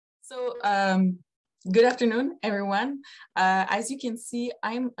Good afternoon, everyone. As you can see,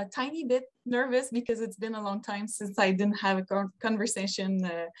 I'm a tiny bit nervous because it's been a long time since I didn't have a conversation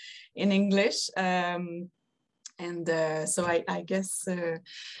in English. So I guess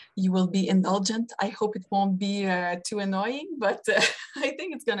you will be indulgent. I hope it won't be too annoying, but I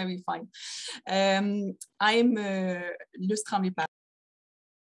think it's going to be fine. I'm Luce Tremblay-Parent.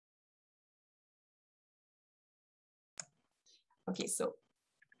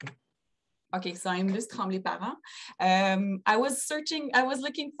 Okay, so I'm Luce Tremblay-Parent. I was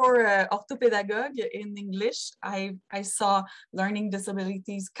looking for orthopédagogue in English. I saw learning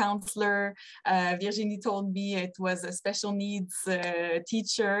disabilities counselor. Virginie told me it was a special needs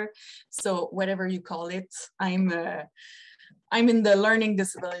teacher. So whatever you call it, I'm in the learning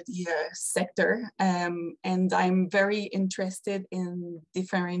disability sector, and I'm very interested in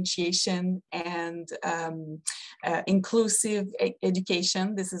differentiation and inclusive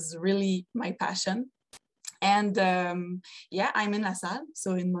education. This is really my passion. And yeah, I'm in La Salle,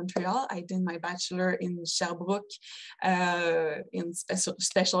 so in Montreal. I did my bachelor in Sherbrooke in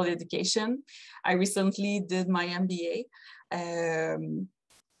special education. I recently did my MBA.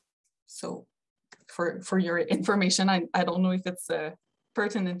 So for your information, I don't know if it's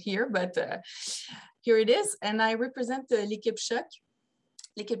pertinent here, but here it is. And I represent L'Équipe Choc.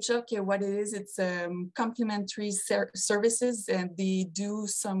 L'Équipe Choc, what it is, it's complementary services, and they do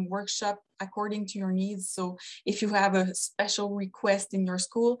some workshop according to your needs. So if you have a special request in your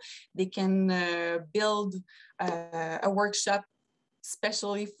school, they can build a workshop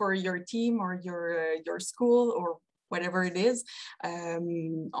specially for your team or your school or whatever it is.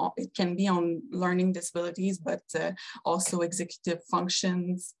 It can be on learning disabilities, but also executive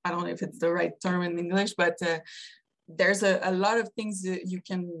functions. I don't know if it's the right term in English, but there's a lot of things that you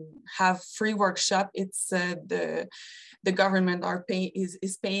can have free workshop. It's the government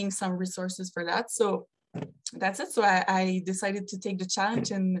is paying some resources for that. So that's it. So I decided to take the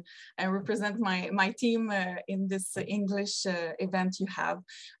challenge and represent my team in this English event you have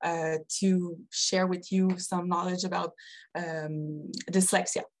to share with you some knowledge about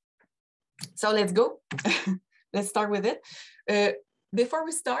dyslexia. So let's go. Let's start with it. Before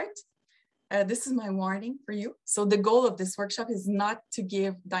we start, this is my warning for you. So the goal of this workshop is not to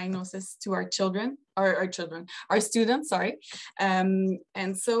give diagnosis to our students, sorry.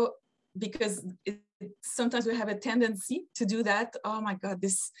 And so because sometimes we have a tendency to do that. Oh my God,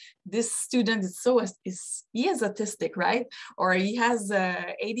 this student he is autistic, right? Or he has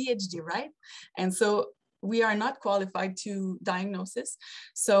ADHD, right? And so we are not qualified to diagnosis.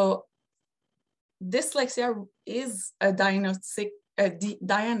 So dyslexia is a diagnostic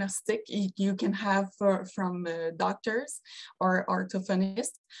you can have from doctors or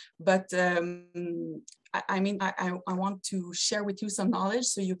orthophonists, but I want to share with you some knowledge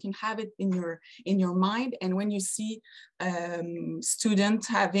so you can have it in your mind. And when you see students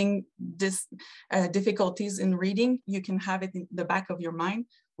having this difficulties in reading, you can have it in the back of your mind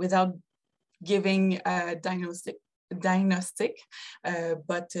without giving a diagnostic,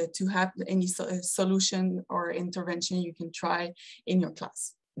 but to have any solution or intervention you can try in your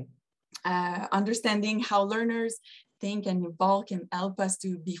class. Understanding how learners think and evolve can help us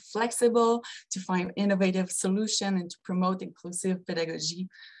to be flexible, to find innovative solutions, and to promote inclusive pedagogy.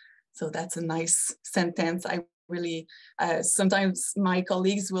 So that's a nice sentence. I really, sometimes my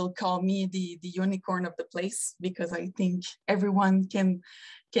colleagues will call me the unicorn of the place, because I think everyone can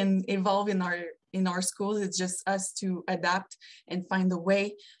evolve in our schools. It's just us to adapt and find a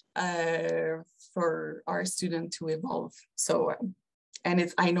way for our student to evolve. So,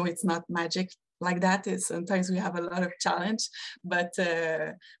 and I know it's not magic like that. Sometimes we have a lot of challenge, but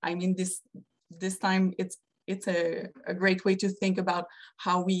I mean, this time it's a great way to think about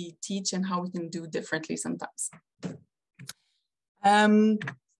how we teach and how we can do differently sometimes.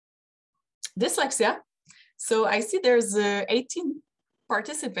 Dyslexia. So I see there's 18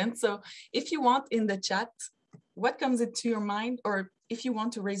 participants. So if you want in the chat, what comes into your mind, or if you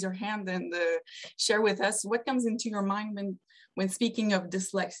want to raise your hand and share with us what comes into your mind when speaking of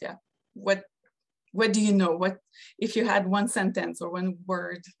dyslexia. What do you know? What if you had one sentence or one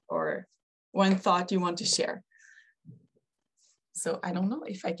word or one thought you want to share? So I don't know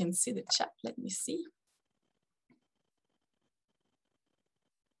if I can see the chat. Let me see.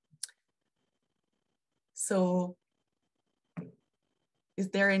 So is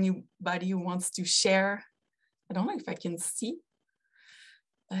there anybody who wants to share? I don't know if I can see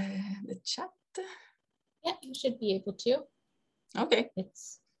the chat. Yeah, you should be able to. Okay.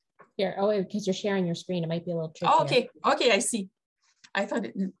 It's here. Oh, because you're sharing your screen, it might be a little tricky. Oh, okay. Okay, I see. I thought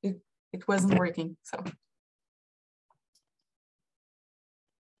it wasn't working. So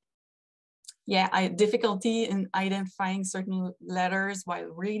Yeah, difficulty in identifying certain letters while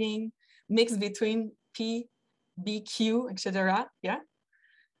reading, mix between P, B, Q, etc. Yeah,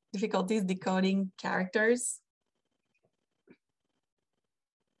 difficulties decoding characters.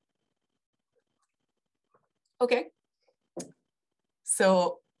 Okay,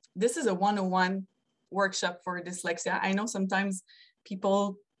 so this is a 101 workshop for dyslexia. I know sometimes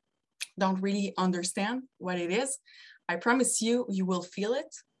people don't really understand what it is. I promise you, you will feel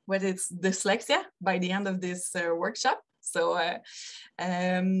it, whether it's dyslexia by the end of this workshop. So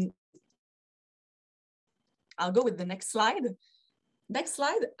I'll go with the next slide. Next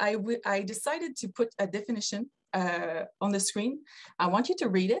slide, I decided to put a definition on the screen. I want you to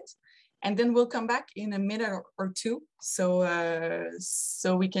read it, and then we'll come back in a minute or two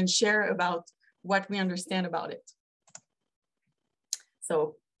so we can share about what we understand about it.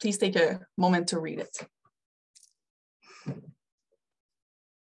 So please take a moment to read it.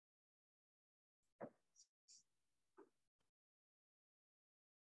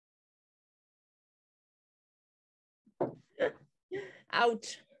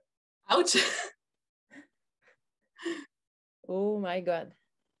 Ouch. Ouch. Oh my God.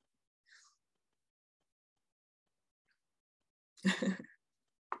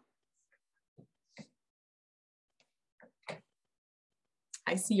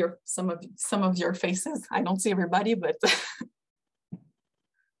 I see some of your faces. I don't see everybody, but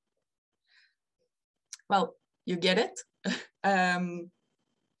well, you get it.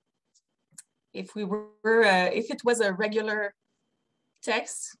 If it was a regular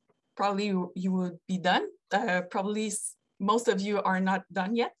text, probably you would be done. Probably most of you are not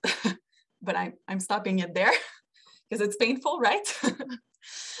done yet, but I'm stopping it there because it's painful, right?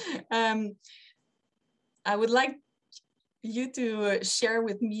 I would like you to share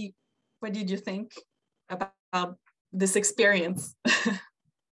with me, what did you think about this experience?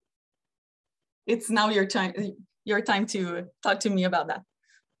 It's now your time to talk to me about that.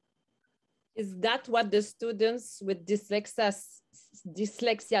 Is that what the students with dyslexia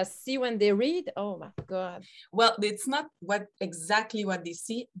see when they read? Oh my God. Well, it's not exactly what they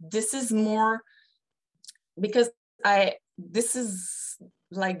see. This is more because this is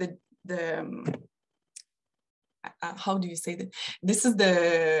like the how do you say that? This is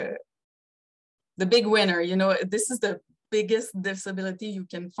the big winner, you know, this is the biggest disability you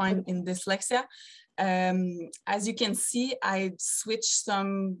can find in dyslexia. As you can see, I switched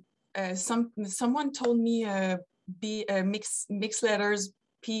someone told me mix letters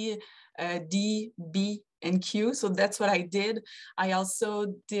P, D, B, and Q. So that's what I did. I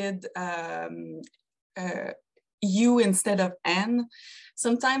also did U instead of N.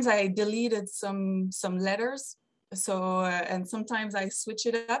 Sometimes I deleted some letters. So and sometimes I switch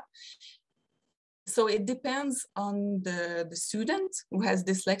it up. So it depends on the student who has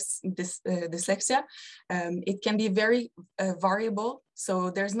dyslexia. It can be very variable.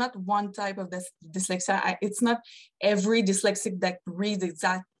 So there's not one type of dyslexia. It's not every dyslexic that reads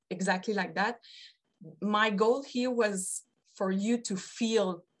exactly like that. My goal here was for you to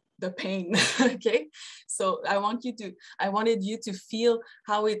feel the pain, okay? So I wanted you to feel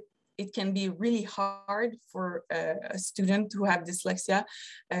how it can be really hard for a student who have dyslexia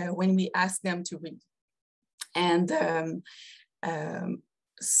when we ask them to read. And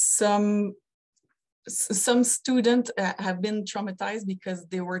some students have been traumatized because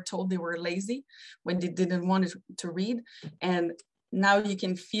they were told they were lazy when they didn't want to read. And now you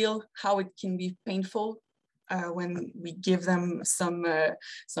can feel how it can be painful when we give them some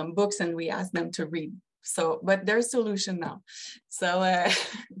books and we ask them to read. So, but there's a solution now. So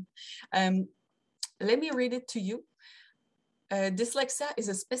let me read it to you. Dyslexia is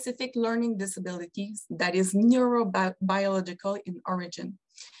a specific learning disability that is neurobiological in origin.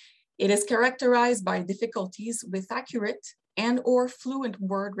 It is characterized by difficulties with accurate and/or fluent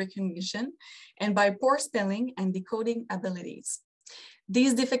word recognition and by poor spelling and decoding abilities.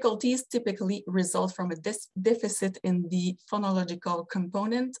 These difficulties typically result from a deficit in the phonological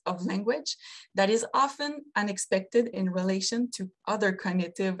component of language that is often unexpected in relation to other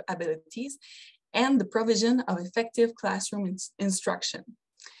cognitive abilities and the provision of effective classroom instruction.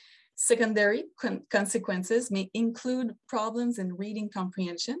 Secondary consequences may include problems in reading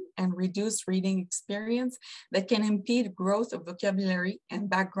comprehension and reduced reading experience that can impede growth of vocabulary and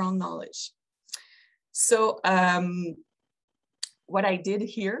background knowledge. So what I did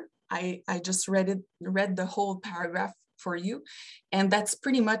here, I just read the whole paragraph for you, and that's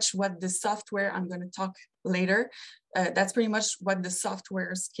pretty much what the software I'm going to talk later. That's pretty much what the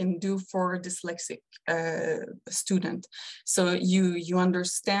softwares can do for dyslexic student. So you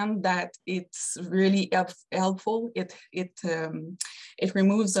understand that it's really helpful. It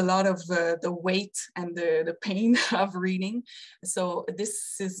removes a lot of the weight and the pain of reading. So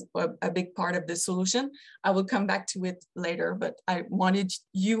this is a big part of the solution. I will come back to it later, but I wanted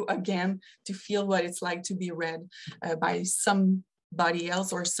you again to feel what it's like to be read by somebody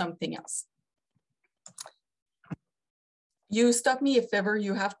else or something else. You stop me if ever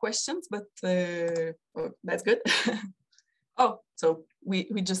you have questions, but oh, that's good. Oh, so we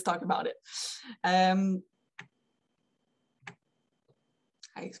just talked about it. I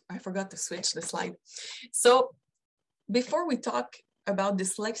forgot to switch the slide. So before we talk about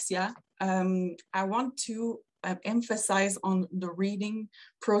dyslexia, I want to emphasize on the reading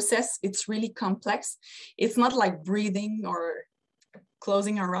process. It's really complex. It's not like breathing or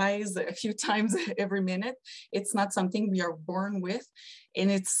closing our eyes a few times every minute. It's not something we are born with, and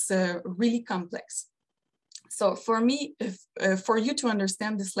it's really complex. So for me, for you to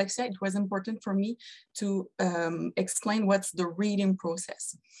understand dyslexia, it was important for me to explain what's the reading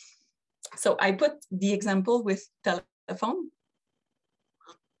process. So I put the example with telephone.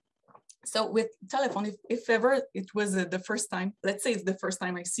 So with telephone, if ever it was the first time, let's say it's the first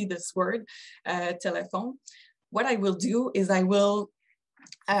time I see this word, telephone, what I will do is I will,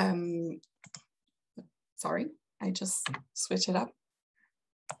 sorry, I just switch it up.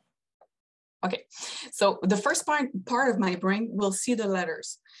 Okay, so the first part of my brain will see the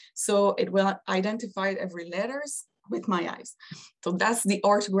letters. So it will identify every letters with my eyes. So that's the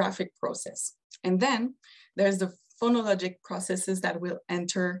orthographic process. And then there's the phonologic processes that will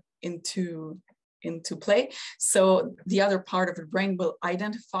enter into play. So the other part of the brain will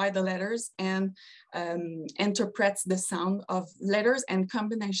identify the letters and interprets the sound of letters and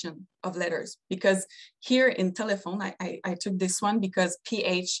combination of letters. Because here in telephone, I took this one because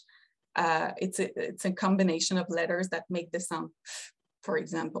PH, it's a combination of letters that make the sound, for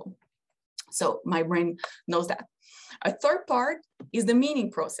example. So my brain knows that. A third part is the meaning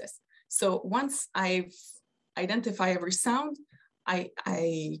process. So once I've identified every sound, I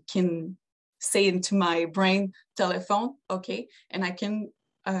can say into my brain, telephone, okay, and I can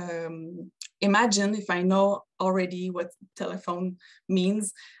imagine if I know already what telephone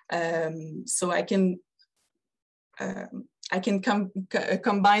means, so I can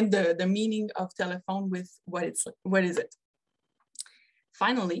combine the meaning of telephone with what is it.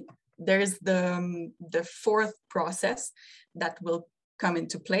 Finally, there's the fourth process that will come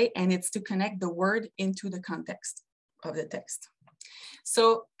into play, and it's to connect the word into the context of the text.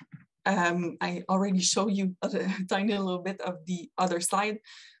 So I already showed you a tiny little bit of the other slide,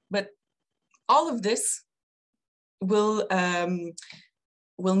 but all of this will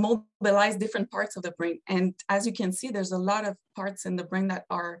mobilize different parts of the brain. And as you can see, there's a lot of parts in the brain that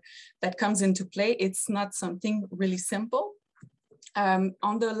comes into play. It's not something really simple.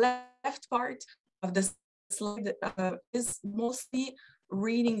 On the left part of the slide is mostly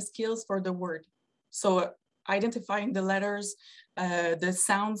reading skills for the word. So identifying the letters, the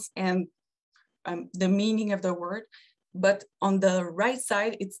sounds, and the meaning of the word. But on the right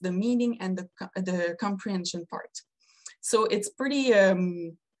side, it's the meaning and the comprehension part. So it's pretty,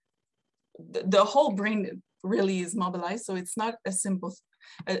 the whole brain really is mobilized. So it's not a simple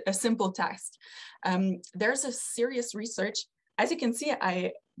task. There's a serious research. As you can see,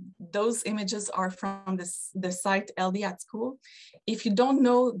 those images are from the site LD at School. If you don't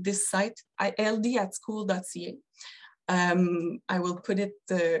know this site, ld@school.ca. I will put it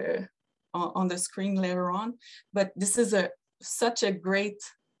on the screen later on, but this is such a great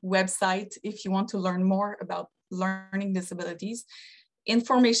website if you want to learn more about learning disabilities.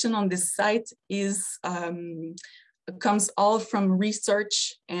 Information on this site comes all from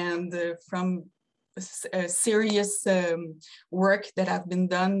research and from serious work that have been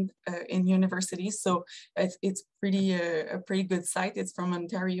done in universities. So it's a pretty good site. It's from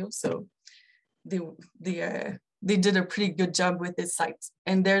Ontario, so they did a pretty good job with this site.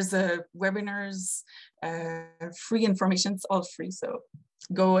 And there's webinars, free information, it's all free. So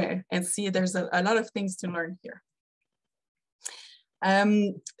go and see, there's a lot of things to learn here.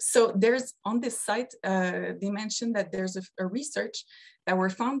 So there's on this site, they mentioned that there's a research that were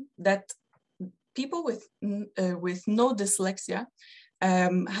found that people with no dyslexia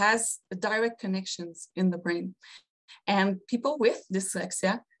has direct connections in the brain. And people with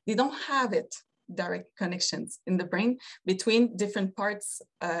dyslexia, they don't have it, direct connections in the brain between different parts.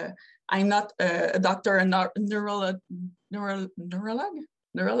 I'm not a doctor, a neurologist. Neurologist.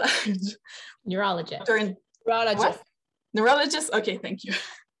 Neurologist. Neurologist, okay, thank you.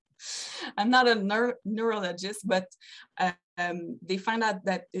 I'm not a neurologist, but they find out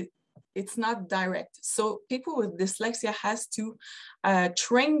that it's not direct. So people with dyslexia has to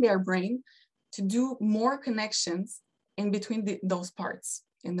train their brain to do more connections in between those parts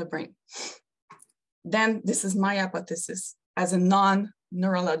in the brain. Then this is my hypothesis as a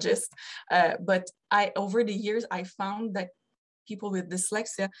non-neurologist, but over the years, I found that people with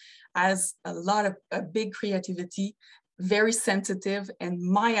dyslexia has a big creativity, very sensitive, and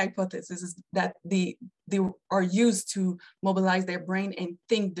my hypothesis is that they are used to mobilize their brain and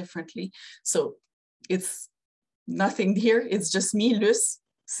think differently. So it's nothing here, it's just me, Luce,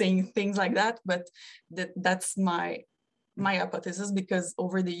 saying things like that, but that's my hypothesis, because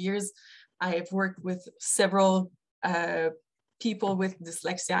over the years, I have worked with several people with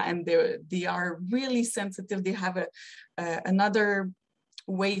dyslexia, and they are really sensitive. They have another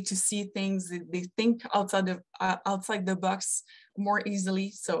way to see things. They think outside the box more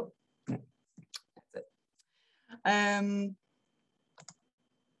easily. So that's it.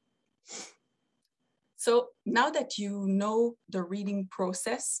 So now that you know the reading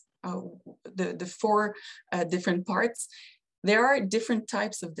process, the four different parts, there are different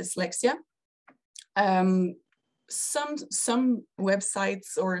types of dyslexia. Some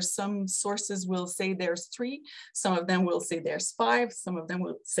websites or some sources will say there's 3, some of them will say there's 5, some of them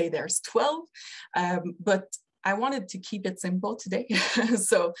will say there's 12, but I wanted to keep it simple today.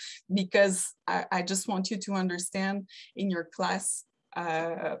 So because I just want you to understand in your class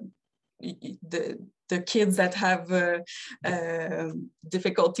the kids that have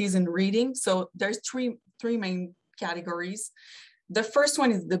difficulties in reading. So there's three main categories. The first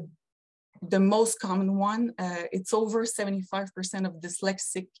one is the most common one. It's over 75% of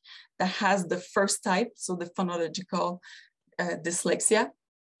dyslexic that has the first type, so the phonological dyslexia.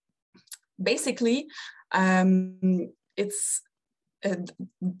 Basically, this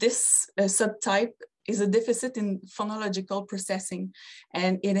subtype is a deficit in phonological processing,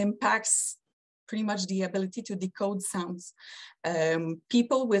 and it impacts pretty much the ability to decode sounds.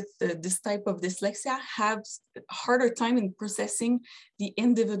 People with this type of dyslexia have a harder time in processing the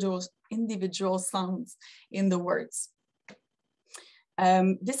individual sounds in the words.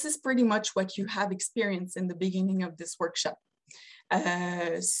 This is pretty much what you have experienced in the beginning of this workshop.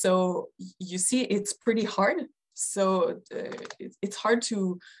 So you see, it's pretty hard. So it's hard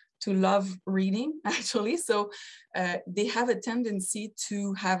to love reading, actually. So they have a tendency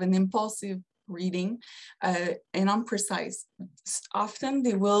to have an impulsive reading and unprecise. Often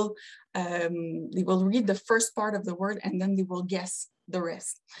they will read the first part of the word and then they will guess the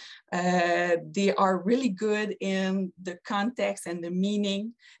rest. They are really good in the context and the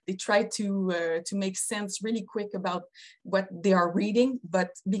meaning. They try to make sense really quick about what they are reading, but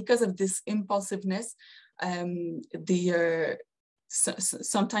because of this impulsiveness,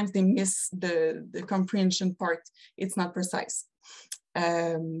 sometimes they miss the comprehension part. It's not precise.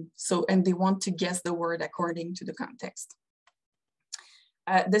 And they want to guess the word according to the context.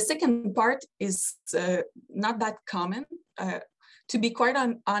 The second part is not that common. To be quite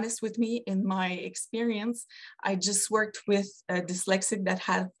honest with me, in my experience, I just worked with dyslexic that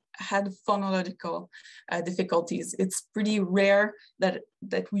had phonological difficulties. It's pretty rare that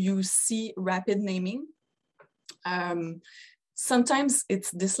you see rapid naming. Sometimes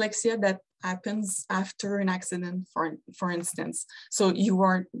it's dyslexia that happens after an accident, for instance. So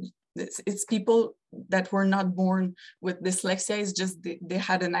it's people that were not born with dyslexia. It's just they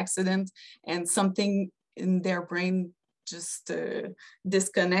had an accident and something in their brain just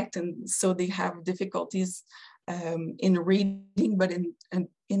disconnect, and so they have difficulties in reading, but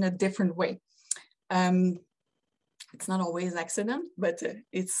in a different way. It's not always accident, but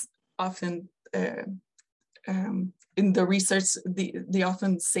it's often in the research, they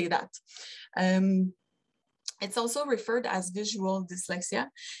often say that. It's also referred as visual dyslexia,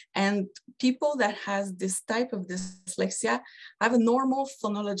 and people that has this type of dyslexia have a normal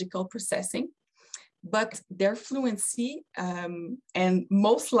phonological processing, but their fluency and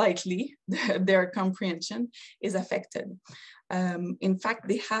most likely their comprehension is affected. In fact,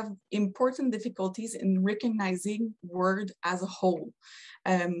 they have important difficulties in recognizing word as a whole.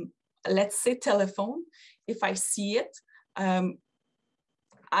 Let's say telephone. If I see it,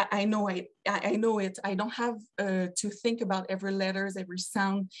 I know it. I don't have to think about every letters, every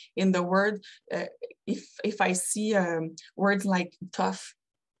sound in the word. If I see words like tough,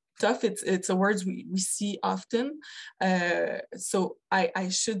 it's a word we see often. So I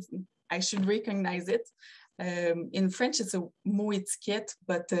should recognize it. In French, it's a mot étiquette,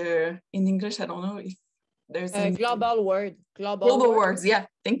 but in English, I don't know There's global word. Global words, yeah,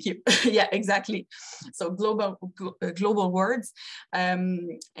 thank you. Yeah, exactly. So global words.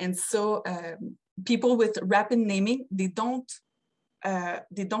 And so people with rapid naming, they don't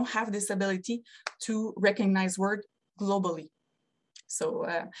have this ability to recognize word globally. So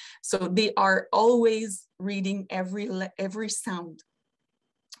so they are always reading every sound.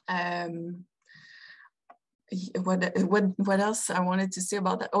 What else I wanted to say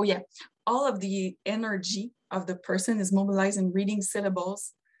about that? Oh yeah, all of the energy of the person is mobilized in reading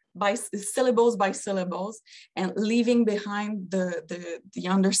syllables by syllables and leaving behind the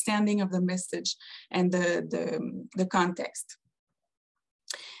understanding of the message and the context.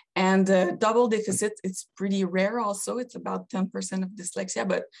 And double deficit, it's pretty rare also. It's about 10% of dyslexia,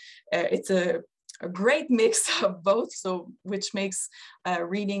 but it's a great mix of both, so which makes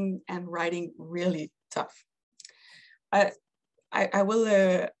reading and writing really tough. I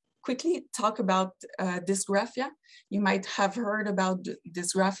will quickly talk about dysgraphia. You might have heard about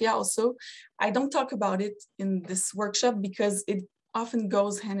dysgraphia also. I don't talk about it in this workshop because it often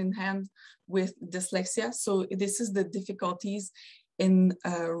goes hand in hand with dyslexia. So this is the difficulties in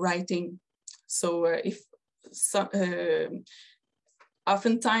writing. So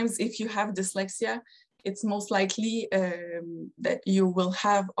oftentimes if you have dyslexia, it's most likely that you will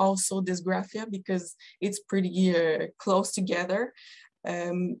have also dysgraphia because it's pretty close together.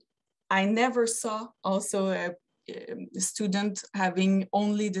 I never saw also a student having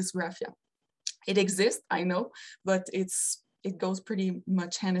only dysgraphia. It exists, I know, but it goes pretty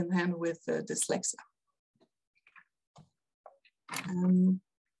much hand in hand with dyslexia.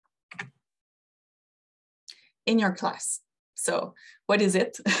 In your class. So what is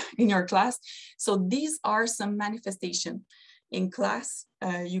it in your class? So these are some manifestation in class.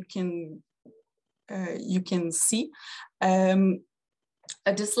 You can see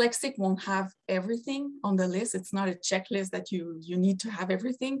a dyslexic won't have everything on the list. It's not a checklist that you need to have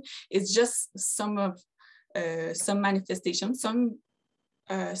everything. It's just some manifestations. Some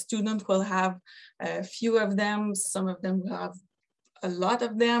student will have a few of them. Some of them will have a lot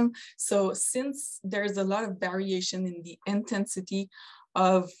of them. So since there's a lot of variation in the intensity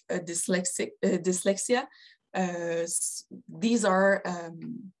of dyslexia, these are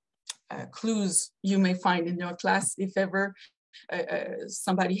clues you may find in your class if ever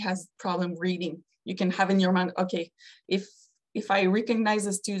somebody has problem reading. You can have in your mind, okay, if I recognize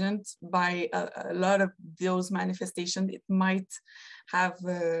a student by a lot of those manifestations, it might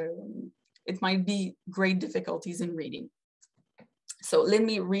be great difficulties in reading. So let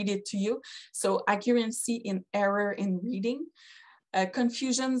me read it to you. So accuracy in error in reading,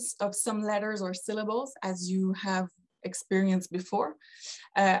 confusions of some letters or syllables as you have experienced before,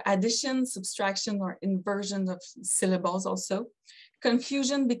 addition, subtraction, or inversion of syllables also,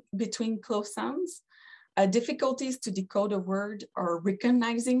 confusion between close sounds, difficulties to decode a word or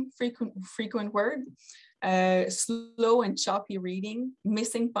recognizing frequent word, slow and choppy reading,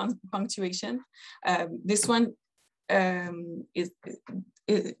 missing punctuation. This one,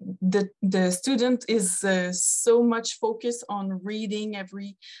 the student is so much focused on reading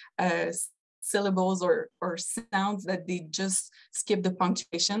every syllables or sounds that they just skip the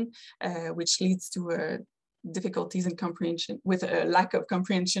punctuation, which leads to difficulties in comprehension, with a lack of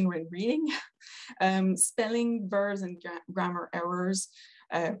comprehension when reading. Spelling, verbs, and grammar errors,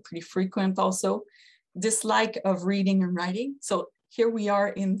 pretty frequent also. Dislike of reading and writing. So here we are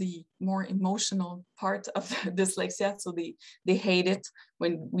in the more emotional part of dyslexia. So they hate it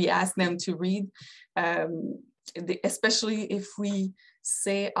when we ask them to read, especially if we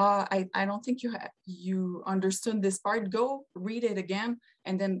say, I don't think you understood this part, go read it again,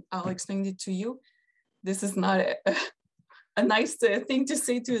 and then I'll explain it to you. This is not a nice thing to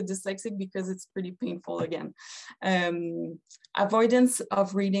say to a dyslexic because it's pretty painful again. Avoidance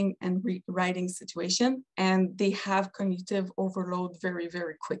of reading and writing situation, and they have cognitive overload very,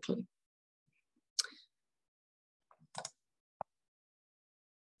 very quickly.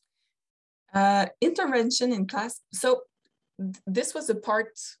 Intervention in class. So this was a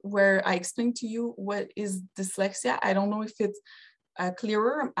part where I explained to you what is dyslexia. I don't know if it's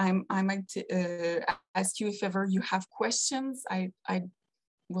clearer. I might ask you if ever you have questions. I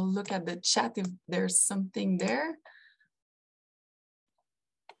will look at the chat if there's something there.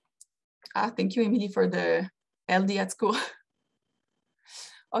 Thank you, Emily, for the LD at school.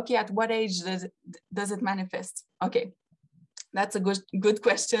 Okay, at what age does it manifest? Okay, that's a good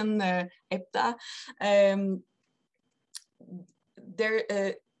question, Epta.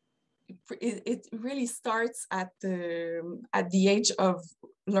 It really starts at the age of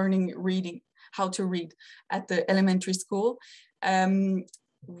learning reading, how to read at the elementary school.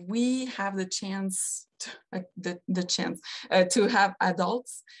 we have the chance to have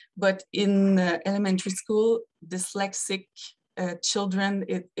adults, but in elementary school, dyslexic children,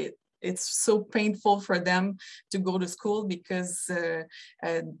 it's so painful for them to go to school because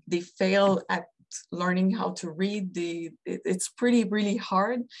they fail at learning how to read. It's really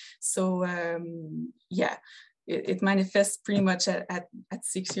hard. So yeah, it manifests pretty much at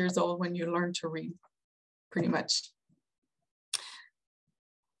 6 years old when you learn to read, pretty much.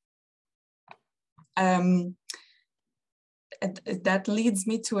 That leads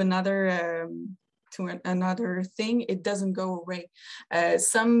me to another thing. It doesn't go away.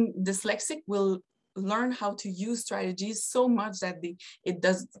 Some dyslexic will learn how to use strategies so much that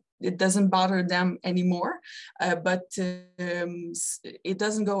it doesn't bother them anymore, but it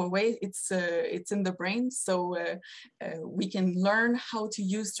doesn't go away. It's in the brain, so we can learn how to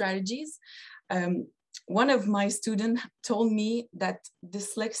use strategies. One of my students told me that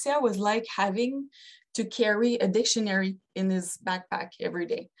dyslexia was like having to carry a dictionary in his backpack every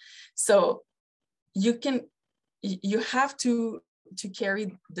day. So you have to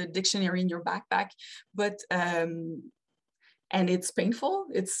carry the dictionary in your backpack, but and it's painful.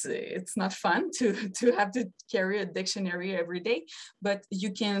 It's not fun to have to carry a dictionary every day, but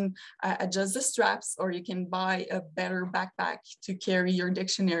you can adjust the straps, or you can buy a better backpack to carry your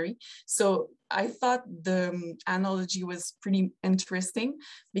dictionary. So I thought the analogy was pretty interesting,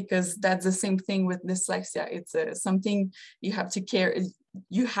 because that's the same thing with dyslexia. It's something you have to carry,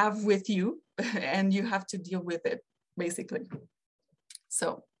 you have with you, and you have to deal with it, basically.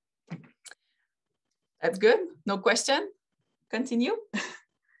 So that's good. No question? Continue.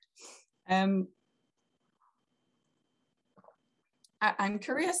 I'm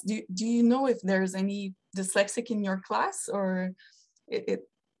curious, do you know if there's any dyslexic in your class, or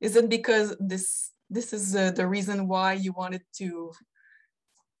is it because this is the reason why you wanted to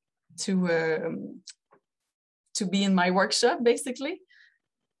be in my workshop, basically?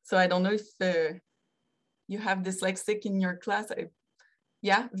 So I don't know if you have dyslexic in your class.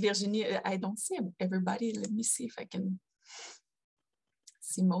 Yeah, Virginie, I don't see everybody. Let me see if I can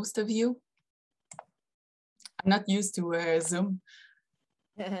see most of you. I'm not used to Zoom.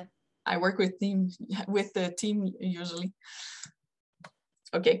 I work with the team usually.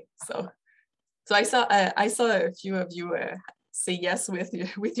 Okay, so I saw a few of you say yes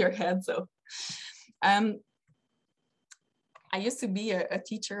with your head. So I used to be a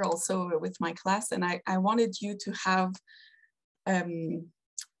teacher also with my class, and I wanted you to have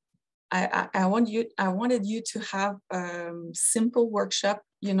I wanted you to have simple workshop,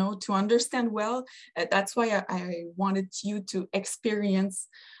 you know, to understand well. That's why I wanted you to experience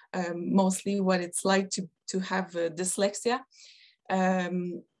mostly what it's like to have dyslexia.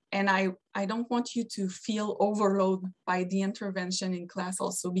 And I don't want you to feel overloaded by the intervention in class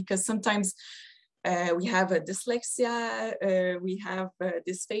also, because sometimes we have a dyslexia, we have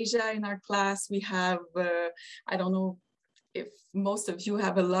dysphagia in our class, we have, I don't know if most of you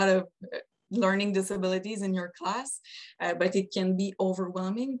have a lot of learning disabilities in your class, but it can be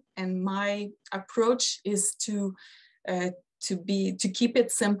overwhelming. And my approach is to keep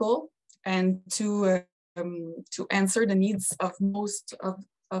it simple and to answer the needs of most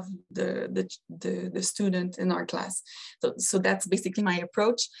of the student in our class. So that's basically my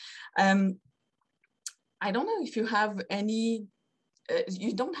approach. I don't know if you have any.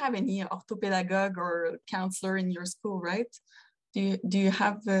 You don't have any orthopedagogue or counselor in your school, right? Do you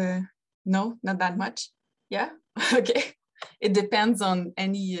have, no, not that much? Yeah, okay. It depends on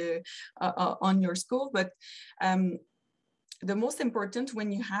on your school, but the most important when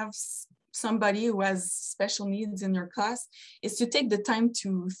you have somebody who has special needs in your class is to take the time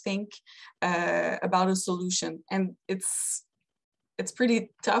to think about a solution. And it's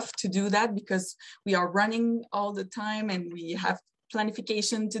pretty tough to do that because we are running all the time and we have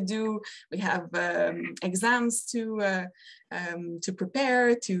planification to do, we have exams to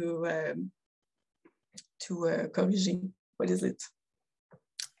prepare, to corriger. What is it?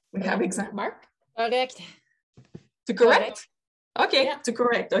 We have exams. Mark? Correct. To correct? Okay, Yeah. to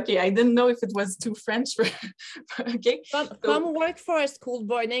correct. Okay, I didn't know if it was too French. Okay. Come work for a school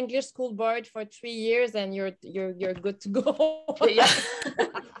board, an English school board for 3 years, and you're good to go. Yeah.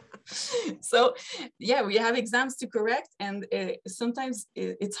 So yeah, we have exams to correct, and sometimes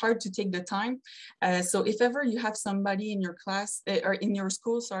it's hard to take the time. So if ever you have somebody in your class or in your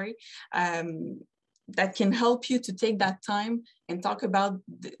school, sorry, that can help you to take that time and talk about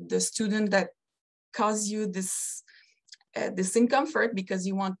the student that caused you this discomfort because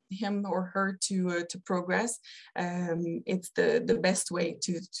you want him or her to progress, it's the best way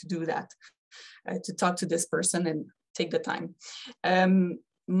to do that, to talk to this person and take the time.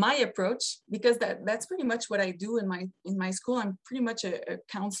 my approach, because that's pretty much what I do in my school. I'm pretty much a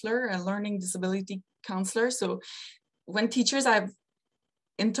counselor, a learning disability counselor. So when teachers have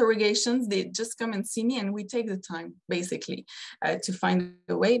interrogations, they just come and see me, and we take the time basically to find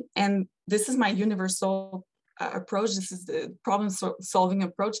a way. And this is my universal approach. This is the problem solving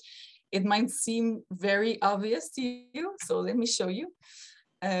approach. It might seem very obvious to you, so let me show you.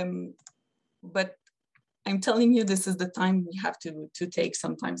 But I'm telling you, this is the time we have to take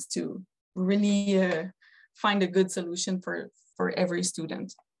sometimes to really find a good solution for every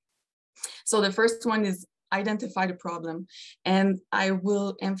student. So the first one is identify the problem. And I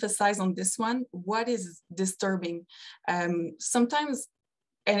will emphasize on this one, what is disturbing? Sometimes,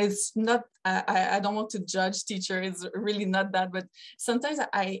 and it's not, I don't want to judge teacher, it's really not that, but sometimes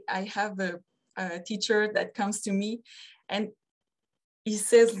I have a teacher that comes to me and he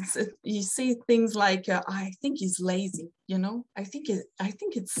says things like, I think he's lazy, you know, I think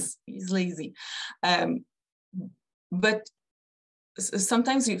he's lazy. But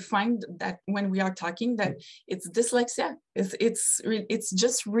sometimes you find that when we are talking that it's dyslexia, it's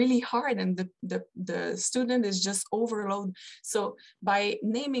just really hard, and the student is just overloaded. So by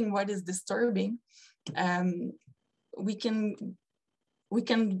naming what is disturbing, we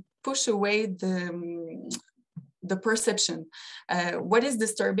can push away the perception. What is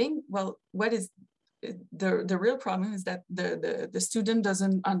disturbing? Well, what is the real problem is that the student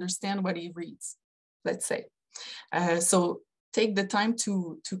doesn't understand what he reads, let's say. So take the time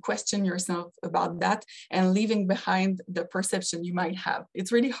to question yourself about that, and leaving behind the perception you might have.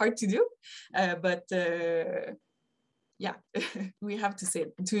 It's really hard to do, but yeah, we have to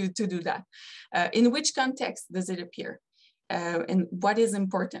do that. In which context does it appear? And what is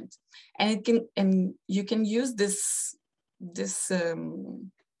important? And you can use this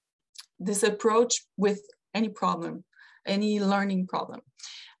approach with any problem, any learning problem.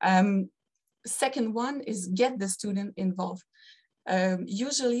 Second one is get the student involved.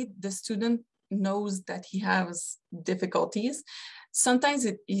 Usually the student knows that he has difficulties. Sometimes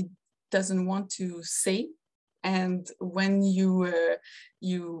he doesn't want to say, and when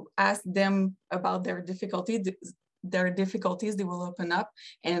you ask them about their difficulties, they will open up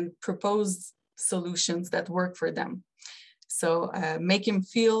and propose solutions that work for them. So make him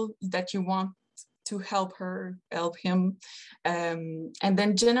feel that you want to help him, and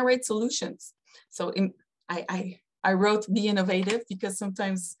then generate solutions. So I wrote be innovative, because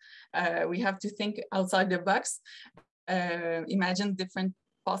sometimes we have to think outside the box, imagine different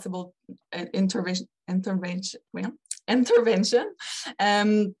possible intervention.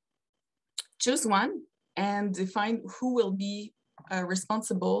 Choose one and define who will be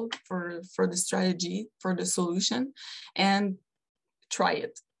responsible for the strategy, for the solution, and try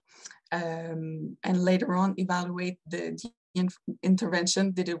it. And later on, evaluate the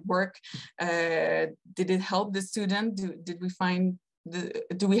intervention. Did it work? Did it help the student?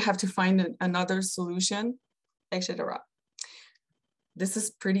 Do we have to find another solution, etc. This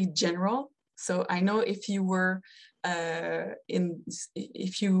is pretty general. So I know if you are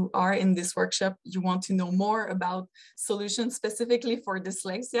in this workshop, you want to know more about solutions specifically for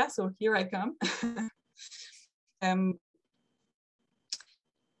dyslexia. So here I come.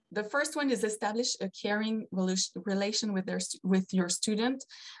 The first one is establish a caring relation with your student.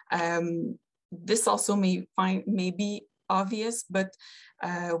 This also may be obvious, but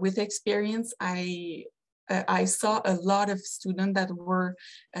with experience, I saw a lot of students that were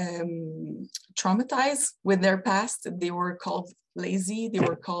traumatized with their past. They were called lazy. They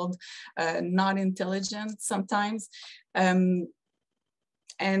were called not intelligent sometimes. And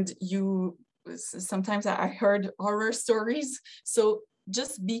sometimes I heard horror stories. So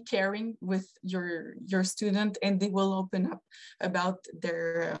just be caring with your student, and they will open up about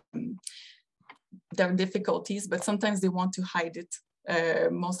their difficulties, but sometimes they want to hide it.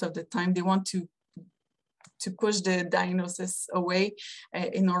 Most of the time they want to push the diagnosis away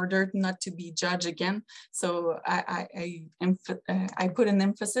in order not to be judged again. So I put an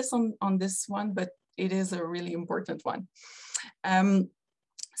emphasis on this one, but it is a really important one.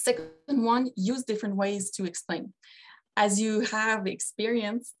 Second one, use different ways to explain. As you have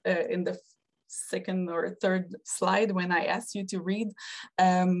experienced in the second or third slide when I asked you to read,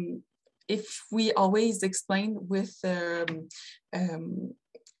 if we always explain with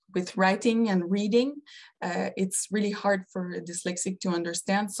writing and reading, it's really hard for a dyslexic to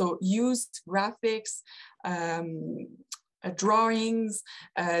understand. So use graphics, drawings,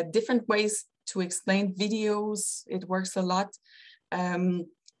 different ways to explain, videos, it works a lot. And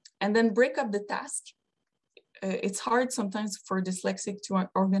then break up the task. it's hard sometimes for dyslexic to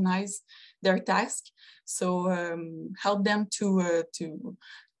organize their task. So help them to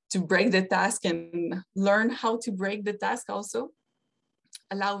break the task and learn how to break the task also.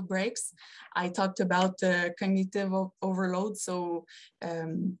 Allow breaks. I talked about cognitive overload. So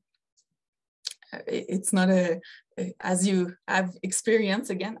it's not as you have experience,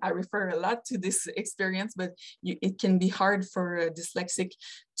 again, I refer a lot to this experience, but it can be hard for a dyslexic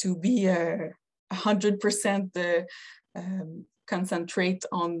to be 100% concentrate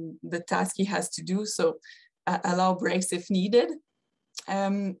on the task he has to do. So allow breaks if needed.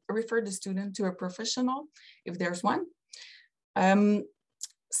 Refer the student to a professional if there's one.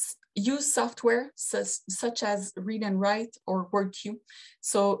 Use software such as Read and Write or WordQ.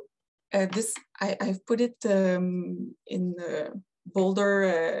 So this, I've put it in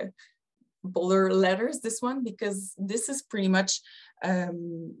bolder letters, this one, because this is pretty much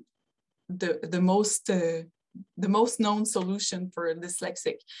the most known solution for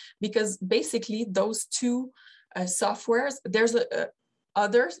dyslexic, because basically those two softwares, there's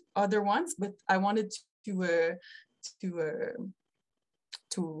other ones, but I wanted to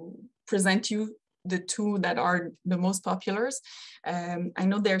present you the two that are the most popular. I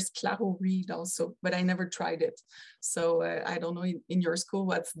know there's Claro Read also, but I never tried it. So I don't know in your school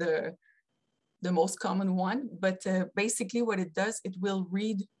what's the most common one, but basically what it does, it will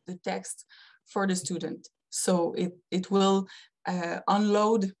read the text for the student. So it will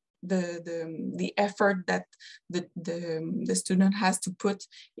unload the effort that the student has to put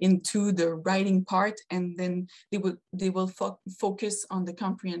into the writing part, and then they will focus on the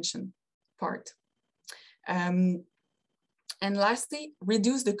comprehension part. And lastly,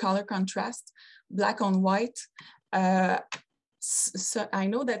 reduce the color contrast, black on white. So I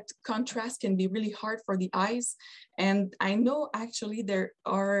know that contrast can be really hard for the eyes, and I know actually there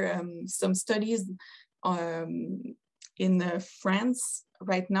are some studies in France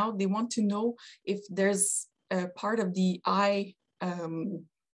right now. They want to know if there's a part of the eye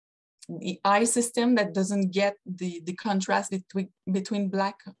system that doesn't get the contrast between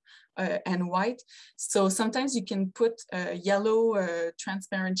black and white. So sometimes you can put a yellow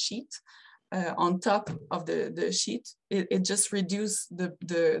transparent sheet on top of the sheet. It just reduces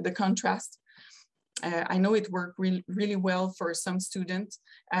the contrast. I know it worked really well for some students.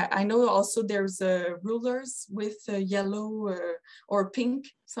 I know also there's rulers with yellow or pink.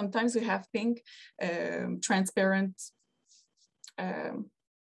 Sometimes we have pink, transparent,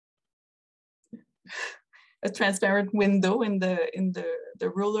 a transparent window in the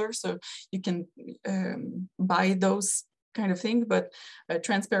ruler, so you can buy those kind of thing. But a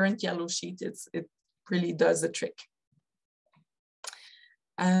transparent yellow sheet, it really does the trick.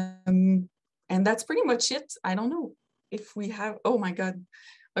 And that's pretty much it. I don't know if we have, oh my God.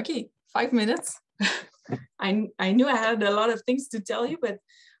 Okay, 5 minutes. I knew I had a lot of things to tell you, but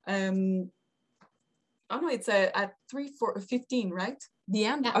oh no, it's at 3:15, right? The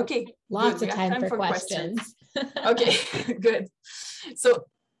end? Yeah. Okay. Lots good. of time for questions. Okay, good. So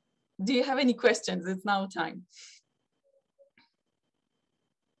do you have any questions? It's now time.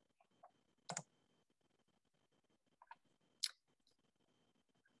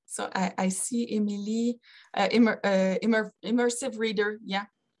 So I see Emily, immersive reader. Yeah,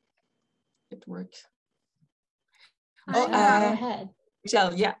 it works. Oh, go ahead.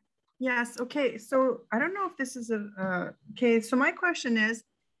 Michelle, yeah. Yes, okay, so I don't know if this is okay, so my question is,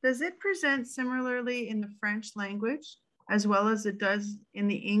 does it present similarly in the French language as well as it does in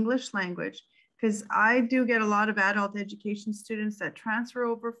the English language? Because I do get a lot of adult education students that transfer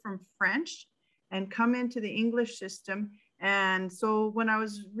over from French and come into the English system. And so when I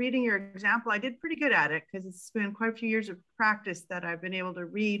was reading your example, I did pretty good at it because it's been quite a few years of practice that I've been able to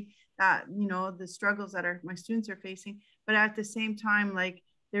read that, you know, the struggles that my students are facing. But at the same time, like,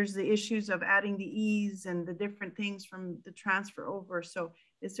 there's the issues of adding the E's and the different things from the transfer over. So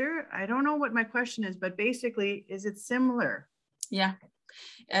is there, I don't know what my question is, but basically, is it similar? Yeah,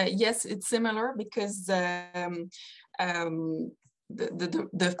 yes, it's similar because the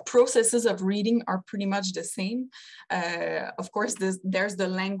processes of reading are pretty much the same. Of course, there's the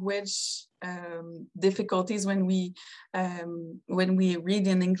language difficulties when we read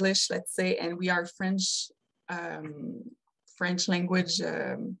in English, let's say, and we are French language.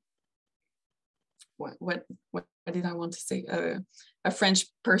 What did I want to say? A French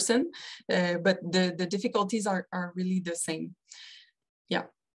person, but the difficulties are really the same. Yeah.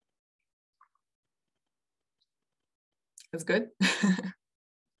 That's good.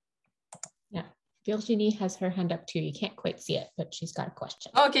 Yeah, Virginie has her hand up too. You can't quite see it, but she's got a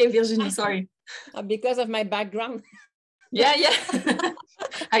question. Okay, Virginie, sorry. Because of my background. Yeah.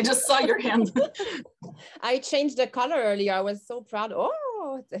 I just saw your hand. I changed the color earlier. I was so proud.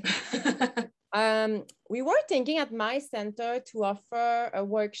 Oh, we were thinking at my center to offer a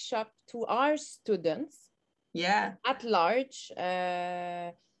workshop to our students. Yeah. At large,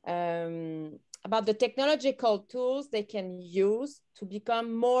 about the technological tools they can use to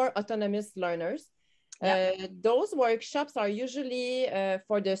become more autonomous learners. Yeah. Those workshops are usually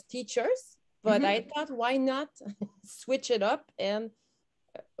for the teachers, but I thought, why not switch it up? And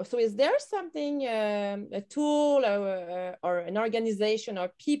so is there something, a tool or an organization or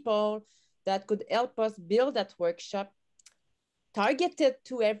people that could help us build that workshop targeted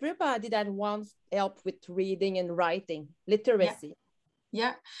to everybody that wants help with reading and writing, literacy?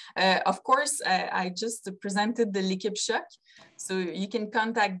 Yeah, of course, I just presented the L'Équipe Choc, so you can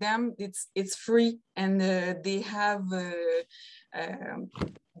contact them. It's free, and they have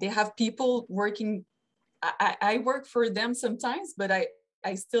people working. I work for them sometimes, but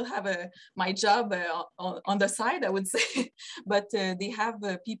I still have my job on the side, I would say. But they have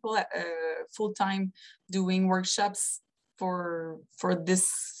people full time doing workshops for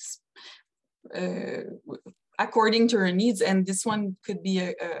this. According to her needs, and this one could be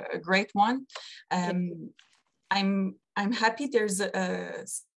a great one. I'm happy there's a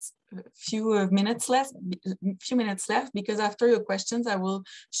few minutes left because after your questions I will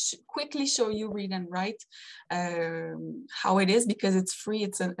quickly show you Read and Write, how it is, because it's free.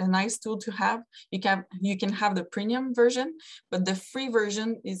 It's a nice tool to have. You can have the premium version, but the free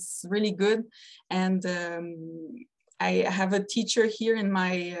version is really good. And I have a teacher here in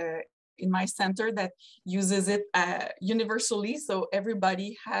my center that uses it universally, so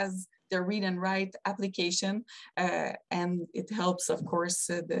everybody has their Read and Write application, and it helps, of course,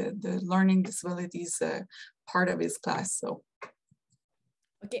 the learning disabilities part of his class. So,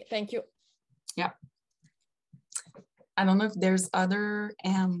 okay, thank you. Yeah, I don't know if there's other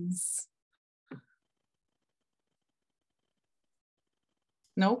hands.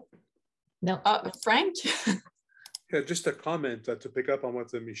 No. Frank. Yeah, just a comment to pick up on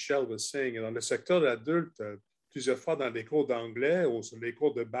what Michel was saying. Dans le secteur adulte, plusieurs fois dans les cours d'anglais ou sur les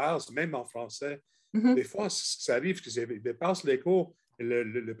cours de base, même en français, des fois, ça arrive qu'ils dépassent les cours et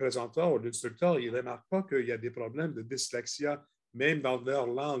le présenteur ou l'instructeur, il ne remarque pas qu'il y a des problèmes de dyslexia, même dans leur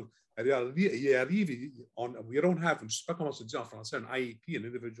langue. Alors, il arrive, we don't have, je ne sais pas comment se dit en français, un IEP, un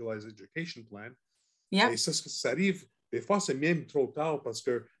Individualized Education Plan. Yeah. Et ça arrive, des fois, c'est même trop tard parce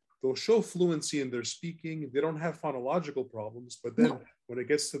que they'll show fluency in their speaking. They don't have phonological problems, but then when it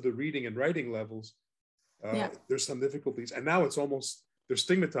gets to the reading and writing levels, there's some difficulties. And now it's almost, they're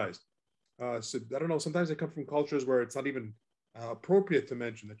stigmatized. So I don't know, sometimes they come from cultures where it's not even appropriate to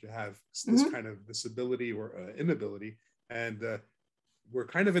mention that you have this kind of disability or inability. And we're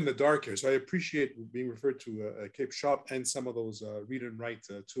kind of in the dark here. So I appreciate being referred to a Cape Shop and some of those read and write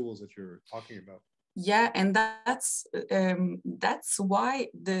tools that you're talking about. Yeah, and that's why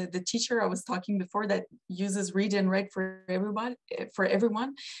the teacher I was talking before that uses Read and Write for everyone,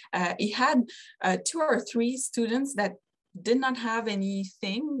 he had 2 or 3 students that did not have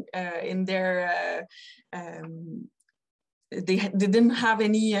anything in their they didn't have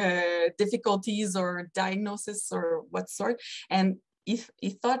any difficulties or diagnosis or what sort, and if he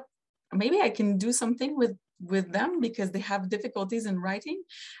thought maybe I can do something with them because they have difficulties in writing.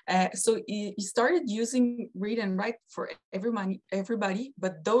 So he started using Read and Write for everybody,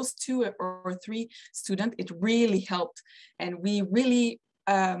 but those 2 or 3 students, it really helped. And we really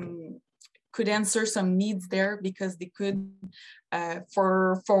could answer some needs there because they could,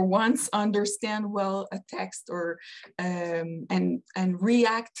 for once, understand well a text or and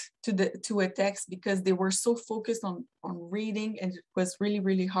react to a text because they were so focused on reading, and it was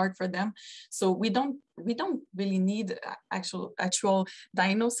really hard for them. So we don't really need actual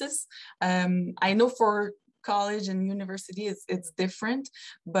diagnosis. I know for college and university it's different,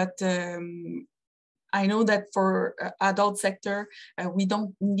 but I know that for adult sector we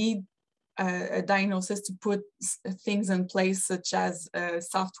don't need a diagnosis to put things in place such as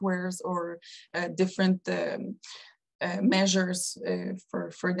softwares or different measures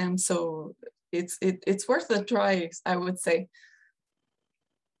for them. So it's worth a try, I would say.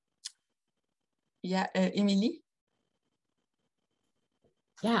 Yeah, Emily?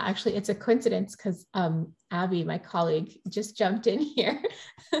 Yeah, actually, it's a coincidence because Abby, my colleague, just jumped in here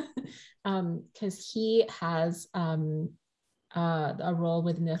because he has a role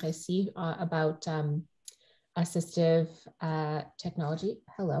within the RÉCIT about assistive technology.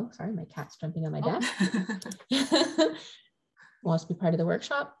 Hello, sorry, my cat's jumping on my desk. Wants to be part of the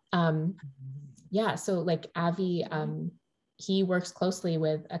workshop. Yeah, so like Avi, he works closely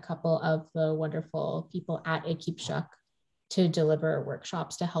with a couple of the wonderful people at Équipe Choc to deliver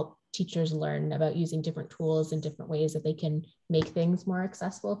workshops to help teachers learn about using different tools and different ways that they can make things more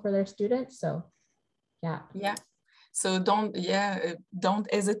accessible for their students. So yeah. So don't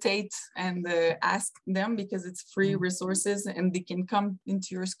hesitate and ask them, because it's free resources and they can come into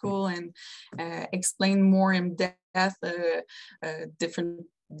your school and explain more in depth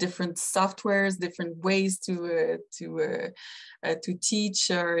different softwares, different ways to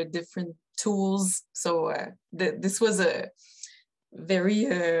teach, or different tools. So this was a very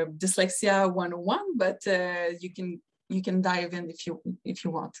Dyslexia 101, but you can dive in if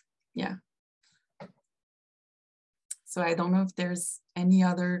you want. Yeah. So I don't know if there's any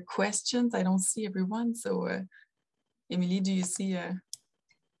other questions. I don't see everyone. So Emily, do you see?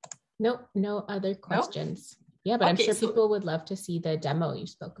 Nope, no other questions. No? Yeah, but okay, I'm sure people would love to see the demo you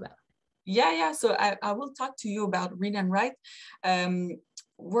spoke about. Yeah. So I will talk to you about read and write.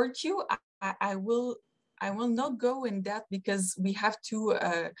 WordQ, I will not go in depth because we have to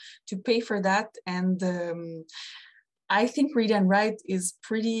pay for that, and I think read and write is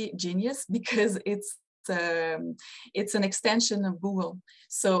pretty genius because it's an extension of Google.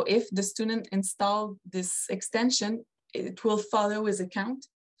 So if the student installed this extension, it will follow his account.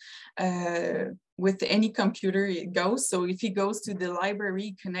 With any computer it goes. So if he goes to the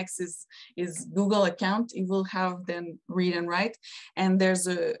library, connects his Google account, he will have then read and write. And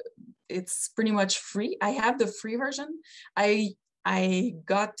it's pretty much free. I have the free version. I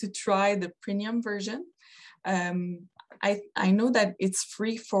got to try the premium version. I know that it's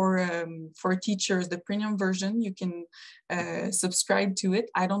free for teachers, the premium version. You can subscribe to it.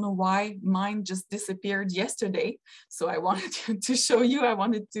 I don't know why mine just disappeared yesterday. So I wanted to show you. I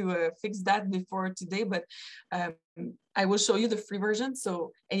wanted to fix that before today, but I will show you the free version.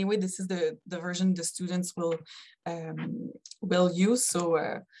 So anyway, this is the version the students will use. So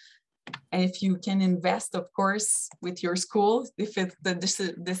and if you can invest, of course, with your school, if it's the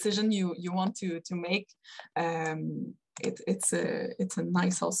decision you want to make, it's a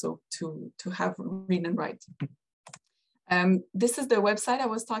nice also to have read and write. This is the website I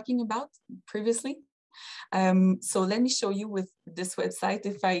was talking about previously. So let me show you with this website.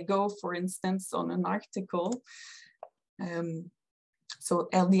 If I go, for instance, on an article, so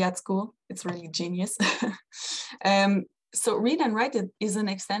LD at School, it's really genius. So read and write is an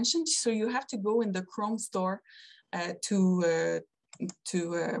extension. So you have to go in the Chrome store to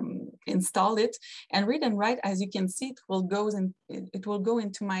install it. And read and write, as you can see, it will go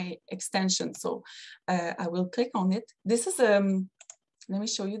into my extension. So I will click on it. This is let me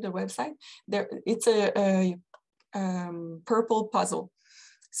show you the website. It's a purple puzzle.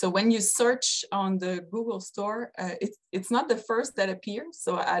 So when you search on the Google store, it's not the first that appears.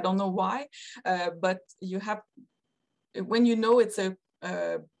 So I don't know why, but you have. When you know it's a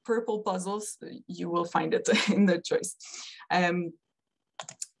purple puzzles, you will find it in the choice.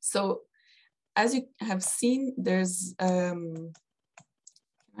 So as you have seen, there's, can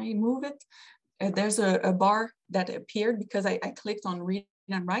I move it? There's a bar that appeared because I clicked on read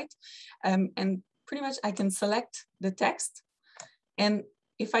and write, and pretty much I can select the text, and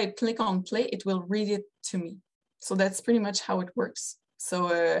if I click on play, it will read it to me. So that's pretty much how it works. So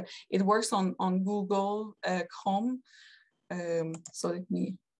it works on Google Chrome. So let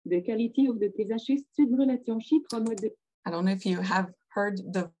me. De qualité of the I don't know if you have heard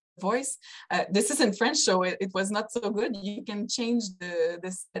the voice. This is in French, so it was not so good. You can change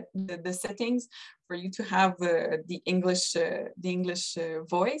the settings for you to have the English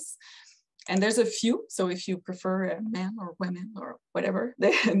voice. And there's a few. So if you prefer men or women or whatever,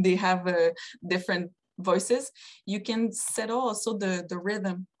 they have different voices. You can set also the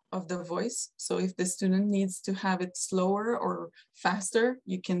rhythm of the voice. So if the student needs to have it slower or faster,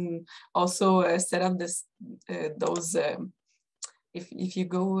 you can also set up those. If you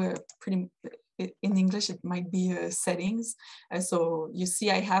go pretty in English, it might be settings. So you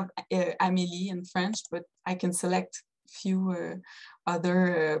see, I have Amélie in French, but I can select few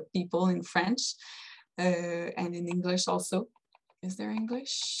other people in French and in English also. Is there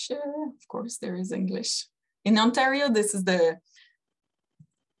English? Of course, there is English. In Ontario, this is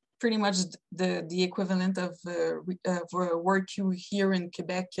pretty much the equivalent of WordQ here in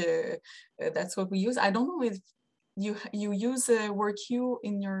Quebec. That's what we use. I don't know if you use WordQ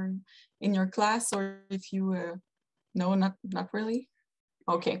in your class, or if you no, not really.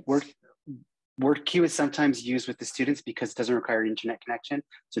 Okay. WordQ is sometimes used with the students because it doesn't require an internet connection.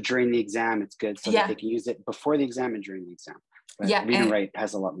 So during the exam, it's good so that they can use it before the exam and during the exam. But read and write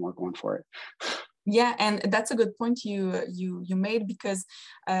has a lot more going for it. Yeah, and that's a good point you made, because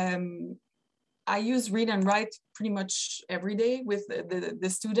I use read and write pretty much every day with the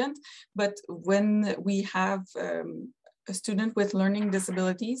student. But when we have a student with learning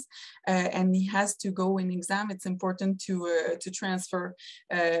disabilities and he has to go in exam, it's important to transfer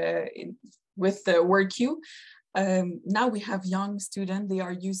with the word queue. Now we have young students, they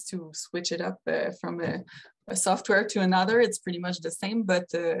are used to switch it up from a software to another. It's pretty much the same, but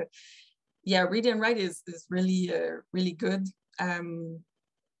yeah, read and write is really, really good.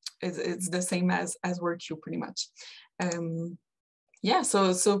 It's the same as word queue pretty much. Yeah,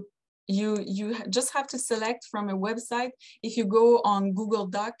 so you just have to select from a website. If you go on Google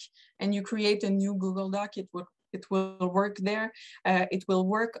Doc and you create a new Google Doc, it will work there. It will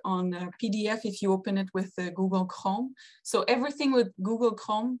work on PDF if you open it with Google Chrome. So everything with Google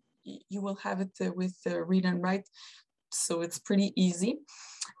Chrome, you will have it with read and write. So it's pretty easy.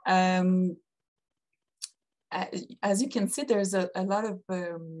 As you can see, there's a lot of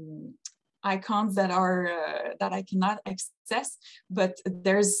icons that are that I cannot access, but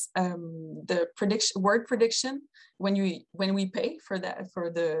there's the word prediction when we pay for that,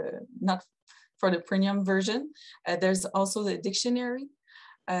 not for the premium version. There's also the dictionary.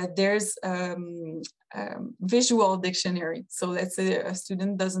 There's visual dictionary. So let's say a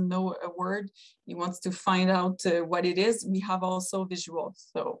student doesn't know a word, he wants to find out what it is. We have also visual,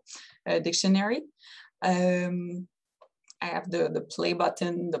 so dictionary. I have the play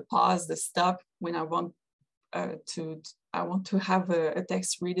button, the pause, the stop when I want to have a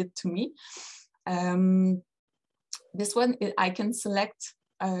text read it to me. This one, I can select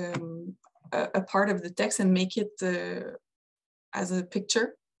a part of the text and make it as a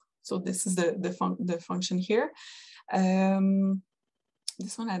picture. So this is the function here.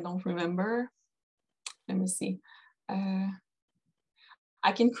 This one I don't remember. Let me see.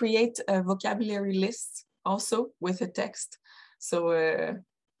 I can create a vocabulary list also with a text. So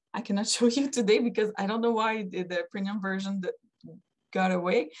I cannot show you today because I don't know why the premium version got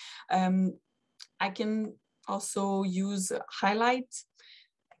away. I can also use highlight.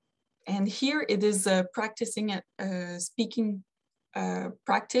 And here it is practicing speaking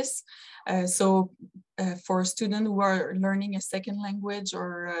practice. So for students who are learning a second language,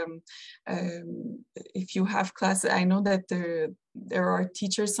 or if you have class, I know that there are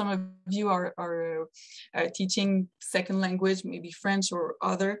teachers, some of you are teaching second language, maybe French or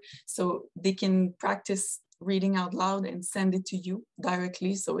other, so they can practice reading out loud and send it to you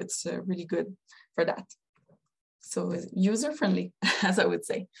directly. So it's really good for that. So user-friendly, as I would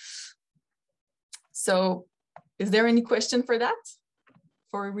say. So is there any question for that?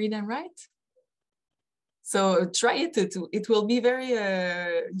 For read and write? So try it. It will be very,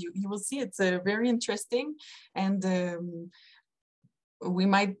 you will see it's very interesting. And we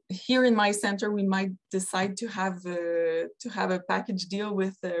might, here in my center, we might decide to have a package deal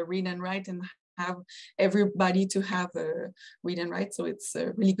with read and write and have everybody to have read and write. So it's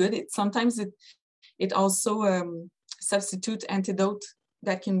really good. Sometimes it also substitutes antidote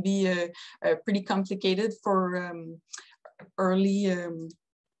that can be pretty complicated for early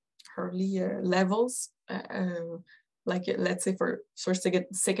levels, like let's say for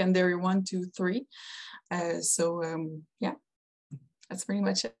secondary 1, 2, 3. Yeah, that's pretty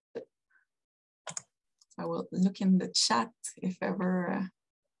much it. I will look in the chat if ever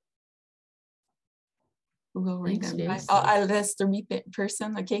Google read and write. I'll list the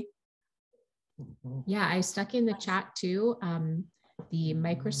person, okay? Yeah, I stuck in the chat too. The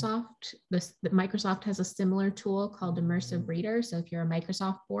Microsoft has a similar tool called Immersive Reader. So if you're a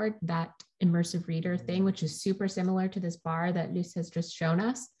Microsoft board, that Immersive Reader thing, which is super similar to this bar that Luce has just shown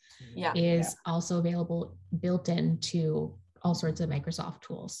us, is also available built into all sorts of Microsoft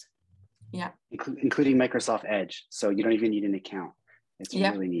tools. Yeah, including Microsoft Edge. So you don't even need an account. It's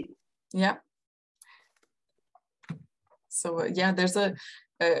really neat. Yeah. So yeah, there's a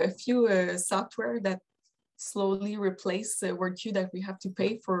few software that slowly replace the word queue that we have to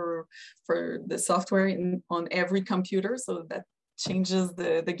pay for the software on every computer. So that changes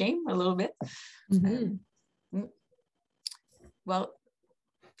the game a little bit. Mm-hmm. Well,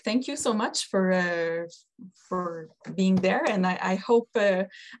 thank you so much for being there. And I hope I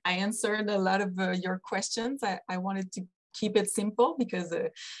answered a lot of your questions. I wanted to keep it simple because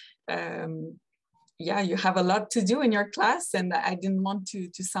yeah, you have a lot to do in your class, and I didn't want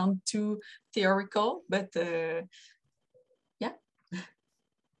to sound too theoretical, but yeah.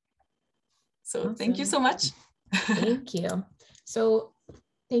 So awesome. Thank you so much. Thank you. So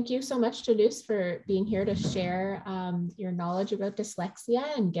thank you so much to Luce for being here to share your knowledge about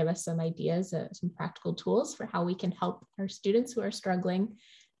dyslexia and give us some ideas, some practical tools for how we can help our students who are struggling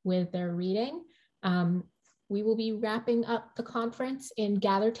with their reading. We will be wrapping up the conference in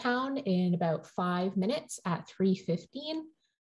Gathertown in about 5 minutes at 3:15.